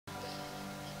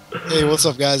Hey, what's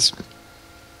up, guys?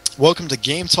 Welcome to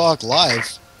Game Talk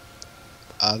Live.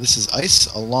 This is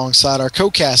Ice alongside our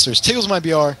co-casters, Tiggles My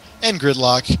BR and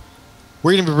Gridlock.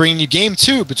 We're going to be bringing you Game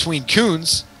 2 between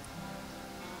CuHz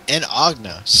and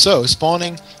Ogna. So,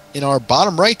 spawning in our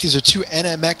bottom right, these are two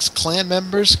NMX clan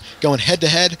members going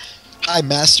head-to-head, high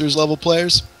Masters level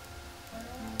players.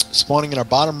 Spawning in our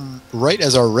bottom right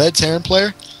as our red Terran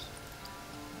player,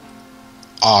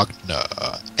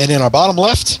 Ogna. And in our bottom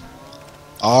left,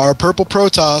 our purple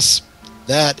Protoss,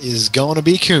 that is going to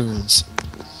be CuHz.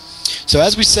 So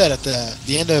as we said at the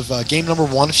end of game number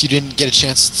 1, if you didn't get a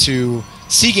chance to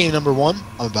see game number 1,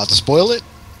 I'm about to spoil it.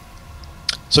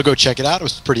 So go check it out. It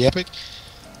was pretty epic.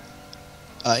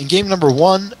 In game number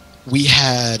 1, we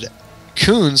had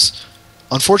CuHz,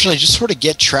 unfortunately, just sort of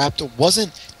get trapped.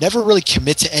 Never really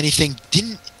commit to anything.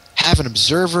 Didn't have an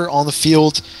observer on the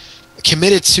field.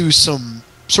 Committed to some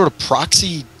sort of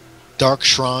proxy Dark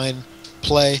Shrine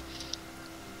play.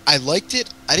 I liked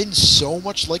it. I didn't so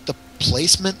much like the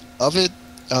placement of it,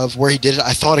 of where he did it.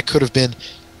 I thought it could have been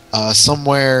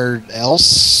somewhere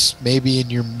else, maybe in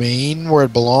your main where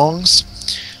it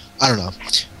belongs. I don't know,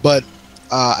 but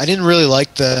I didn't really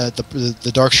like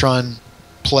the Dark Shrine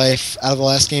play out of the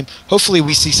last game. Hopefully,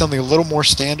 we see something a little more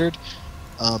standard.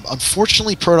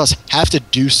 Unfortunately, Protoss have to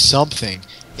do something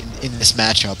in this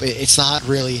matchup. It's not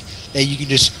really that you can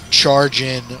just charge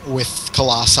in with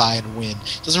Colossi and win.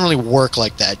 It doesn't really work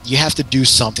like that. You have to do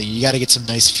something. You got to get some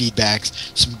nice feedbacks,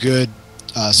 some good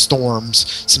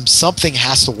storms. Something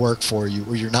has to work for you,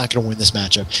 or you're not going to win this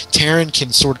matchup. Terran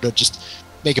can sort of just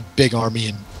make a big army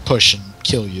and push and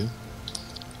kill you.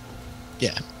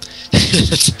 Yeah.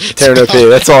 Terran OP,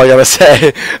 that's all I gotta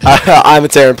say. I'm a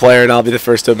Terran player, and I'll be the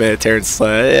first to admit it. Terran's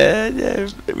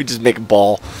we just make a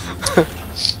ball.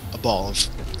 A ball of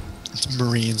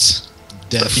Marines.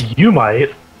 Death. You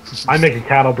might. I make a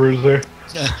cattle bruiser.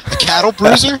 A cattle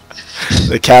bruiser?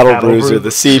 The cattle bruiser, the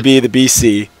CB, the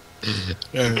BC.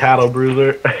 Cattle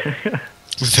bruiser.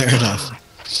 Fair enough.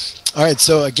 All right,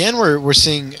 so again, we're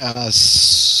seeing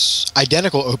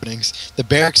identical openings. The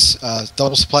barracks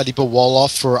double supply depot wall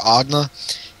off for Ogna,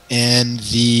 and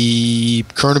the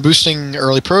corona boosting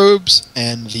early probes,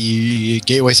 and the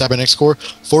gateway cybernetics core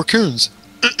for CuHz.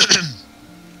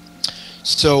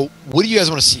 So, what do you guys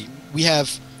want to see? We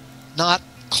have not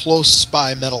close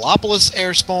by Metalopolis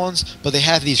air spawns, but they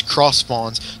have these cross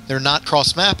spawns. They're not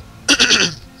cross map.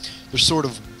 They're sort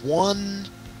of one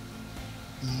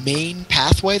main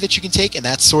pathway that you can take, and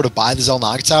that's sort of by the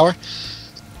Zelnaga Tower.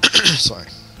 Sorry.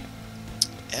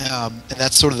 And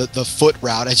that's sort of the foot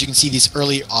route. As you can see, these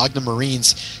early Ogna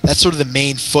Marines, that's sort of the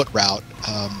main foot route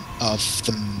of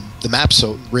the map,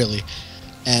 so really.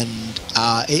 And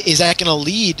is that going to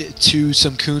lead to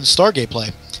some CuHz Stargate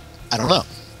play? I don't know.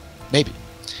 Maybe.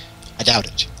 I doubt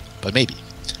it, but maybe.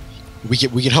 We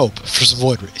can hope for some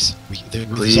Void Rays.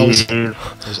 There's always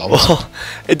well,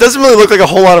 it doesn't really look like a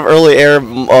whole lot of early air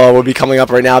would be coming up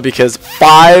right now, because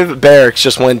 5 barracks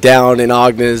just went down in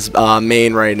Ogna's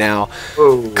main right now.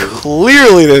 Ooh.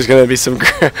 Clearly, there's going to be some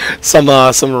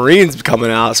Marines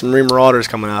coming out, some Marine Marauders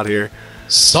coming out here.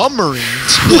 Submarines.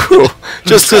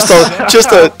 just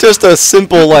a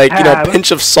simple, like, pinch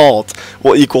of salt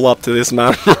will equal up to this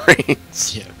amount of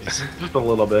Marines. Yeah, basically. Just a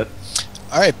little bit.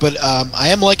 All right, but I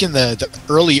am liking the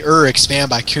early expand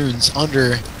by CuHz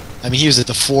under. I mean, he was at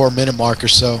the 4-minute mark or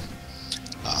so,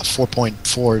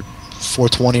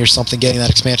 4.420 or something, getting that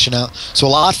expansion out. So a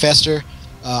lot faster.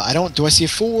 Do I see a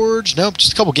forge? Nope,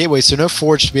 just a couple gateways. So no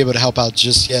forge to be able to help out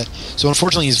just yet. So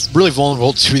unfortunately, he's really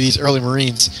vulnerable to these early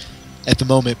Marines at the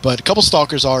moment. But a couple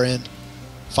stalkers are in.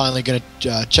 Finally, going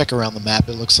to check around the map.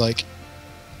 It looks like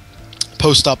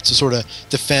post up to sort of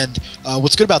defend.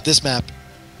 What's good about this map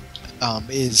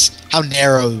is how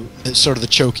narrow sort of the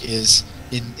choke is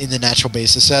in the natural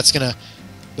basis. So that's going to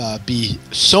be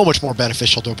so much more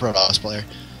beneficial to a Protoss player.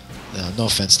 No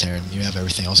offense, Terran, you have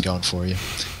everything else going for you,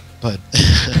 but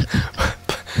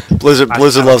Blizzard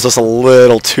loves us a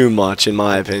little too much, in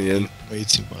my opinion. Way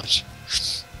too much.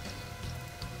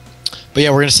 But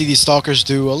yeah, we're going to see these stalkers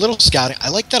do a little scouting. I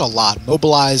like that a lot.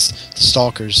 Mobilize the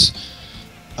stalkers.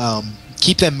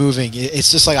 Keep them moving.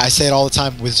 It's just like I say it all the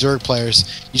time with Zerg players.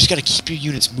 You just got to keep your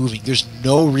units moving. There's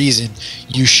no reason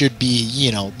you should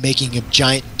be, making a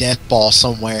giant death ball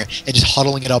somewhere and just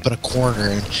huddling it up in a corner.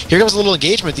 And here comes a little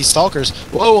engagement. These stalkers.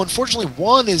 Whoa! Unfortunately,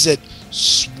 one is at 2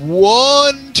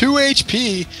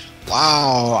 HP.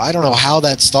 Wow! I don't know how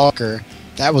that stalker.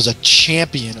 That was a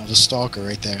champion of a stalker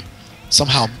right there.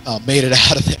 Somehow made it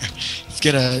out of there.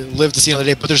 gonna live to see another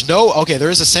day. But there's no. Okay, there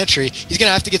is a sentry. He's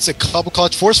gonna have to get a couple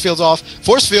clutch force fields off.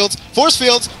 Force fields. Force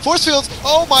fields. Force fields.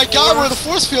 Oh my God, where are the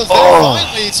force fields? There,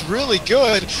 finally, it's really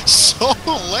good. So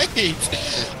late.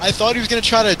 I thought he was gonna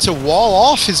try to wall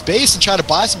off his base and try to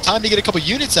buy some time to get a couple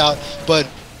units out, but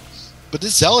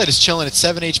this Zealot is chilling at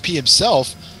 7 HP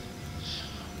himself.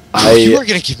 You are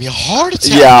gonna give me a heart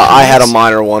attack. Yeah, I had a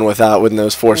minor one with that when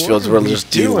those force fields were just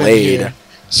delayed.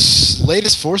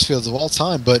 Latest force fields of all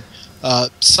time, but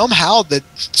somehow that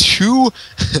 2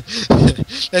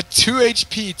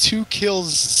 HP, 2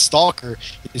 kills Stalker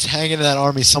is hanging in that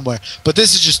army somewhere. But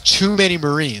this is just too many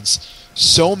Marines.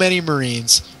 So many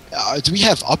Marines. Do we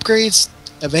have upgrades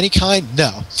of any kind?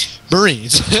 No.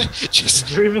 Marines. Is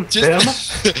there even stim?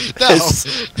 No.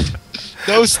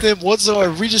 No stim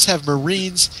whatsoever. We just have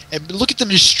Marines, and look at them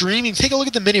just streaming. Take a look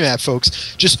at the minimap,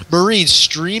 folks. Just Marines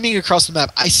streaming across the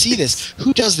map. I see this.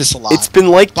 Who does this a lot? It's been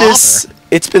like this.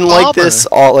 It's been like this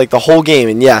all the whole game,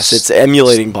 and yes, it's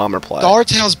emulating Bomber play.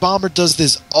 Startail's Bomber does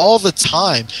this all the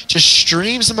time. Just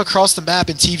streams them across the map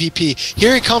in TVP.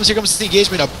 Here he comes. Here comes the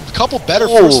engagement. A couple better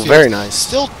force fields. Very nice.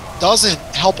 Still doesn't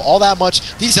help all that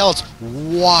much. These Zealots,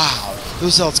 wow,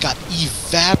 those Zealots got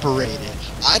evaporated.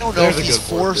 I don't know if these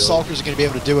 4 Stalkers are going to be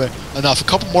able to do it enough. A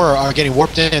couple more are getting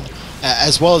warped in,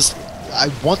 as well as I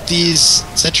want these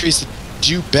sentries to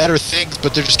do better things,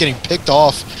 but they're just getting picked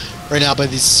off right now by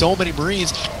these so many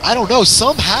Marines. I don't know,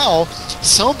 somehow,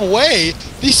 some way,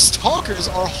 these Stalkers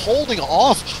are holding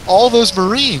off all those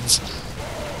Marines.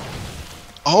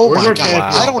 Oh my God,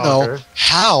 I don't know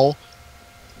how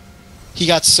he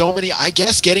got so many, I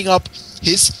guess getting up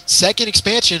his second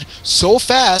expansion so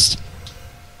fast.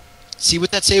 See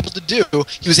what that's able to do.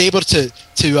 He was able to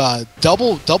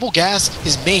double gas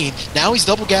his main. Now he's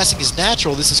double gassing his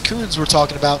natural. This is CuHz we're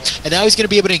talking about, and now he's going to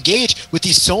be able to engage with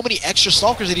these so many extra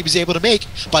Stalkers that he was able to make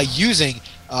by using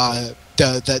the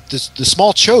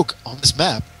small choke on this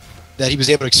map that he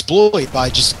was able to exploit by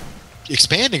just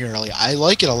expanding early. I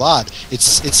like it a lot. It's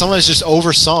something that's just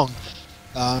oversung.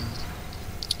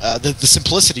 The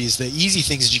simplicities, the easy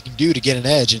things that you can do to get an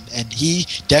edge, and he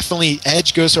definitely,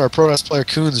 edge goes to our Protoss player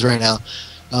CuHz right now.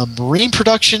 Marine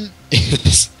production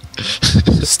is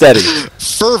steady,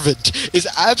 fervent, is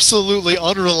absolutely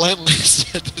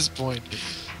unrelentless at this point.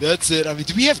 That's it. I mean,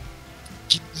 do we have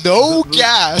no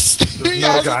gas? He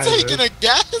hasn't taken a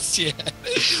gas yet.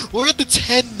 We're at the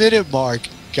 10-minute mark,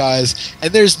 guys,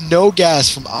 and there's no gas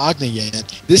from Ogna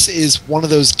yet. This is one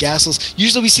of those gasless.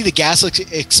 Usually we see the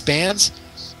gasless expands.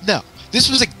 No, this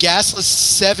was a gasless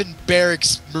 7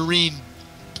 barracks Marine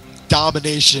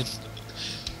domination.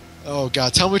 Oh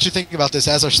God, tell me what you think about this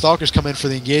as our Stalkers come in for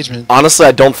the engagement. Honestly,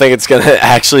 I don't think it's going to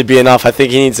actually be enough. I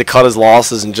think he needs to cut his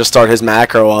losses and just start his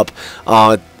macro up.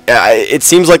 It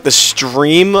seems like the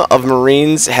stream of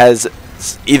Marines has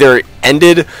either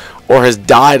ended or has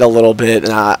died a little bit.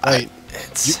 Right.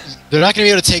 They're not going to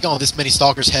be able to take on this many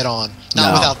Stalkers head on,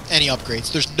 not without any upgrades.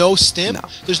 There's no stim,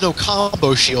 there's no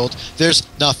combo shield, there's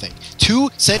nothing. 2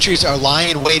 sentries are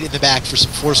lying in wait in the back for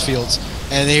some force fields,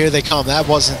 and here they come. That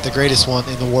wasn't the greatest one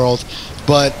in the world,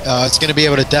 but it's going to be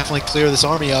able to definitely clear this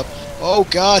army up. Oh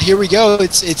God, here we go.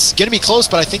 It's going to be close,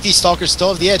 but I think these Stalkers still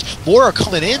have the edge. More are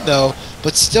coming in though,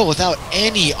 but still without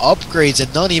any upgrades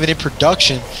and none even in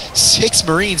production. 6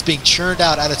 Marines being churned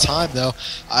out at a time though.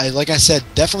 Like I said,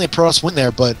 definitely a Protoss win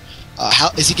there, but how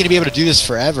is he going to be able to do this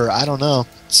forever? I don't know.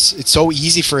 It's so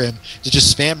easy for him to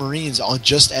just spam Marines on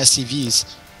just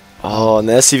SCVs. Oh, and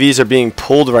the SCVs are being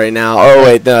pulled right now. Oh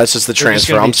wait, no, that's just the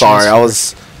transfer. I'm sorry, I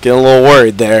was getting a little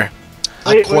worried there.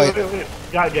 Wait.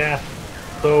 Got gas.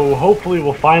 So hopefully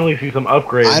we'll finally see some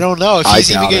upgrades. I don't know if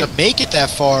he's even going to make it that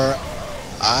far.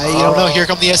 I don't know. Here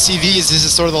come the SCVs. This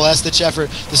is sort of the last-ditch effort.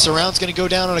 The surround's going to go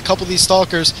down on a couple of these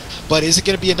Stalkers, but is it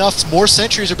going to be enough? More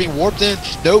sentries are being warped in.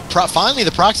 Nope. Finally,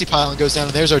 the proxy pylon goes down,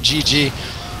 and there's our GG.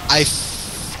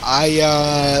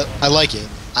 I like it.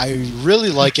 I really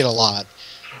like it a lot.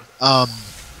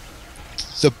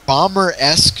 The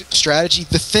bomber-esque strategy,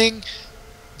 the thing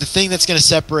that's going to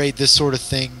separate this sort of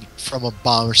thing from a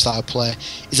bomber style play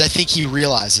is I think he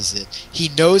realizes it. He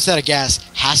knows that a gas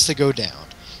has to go down.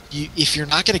 If you're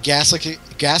not going to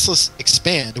gasless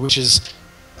expand, which is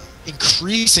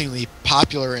increasingly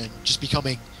popular and just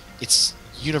becoming its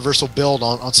universal build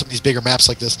on some of these bigger maps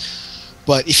like this,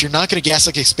 but if you're not going to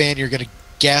gasless expand, you're going to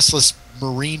gasless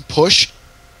Marine push.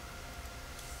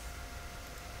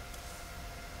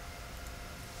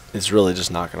 It's really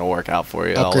just not going to work out for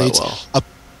you. Upgrades.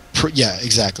 Yeah,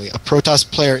 exactly. A Protoss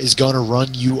player is going to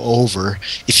run you over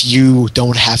if you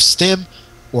don't have stim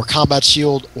or combat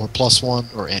shield or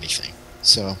 +1 or anything.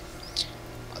 So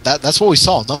that's what we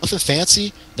saw. Nothing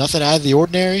fancy, nothing out of the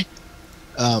ordinary.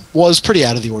 Well, it was pretty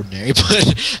out of the ordinary,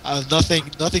 but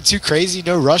nothing too crazy.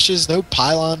 No rushes, no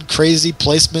pylon crazy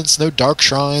placements, no dark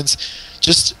shrines.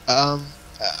 Just a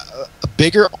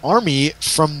bigger army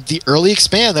from the early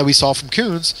expand that we saw from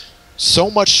Coons. So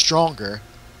much stronger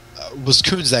was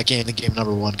Coons that game than game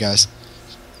number 1, guys.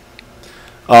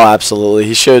 Oh, absolutely.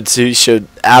 He showed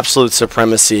absolute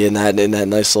supremacy in that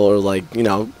nice little, like, you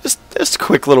know, just a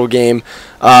quick little game.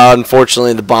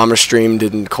 Unfortunately, the bomber stream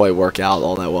didn't quite work out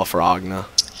all that well for Ogna.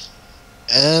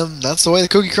 And that's the way the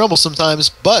cookie crumbles sometimes.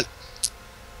 But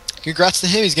congrats to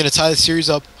him. He's going to tie the series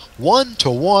up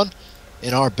 1-1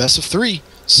 in our best of 3.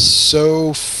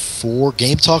 So for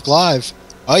Game Talk Live,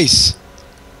 Ice.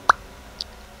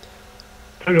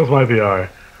 Tickles my VR.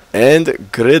 And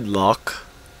Gridlock.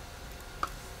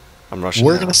 I'm rushing.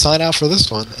 We're going to sign out for this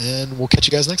one, and we'll catch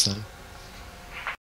you guys next time.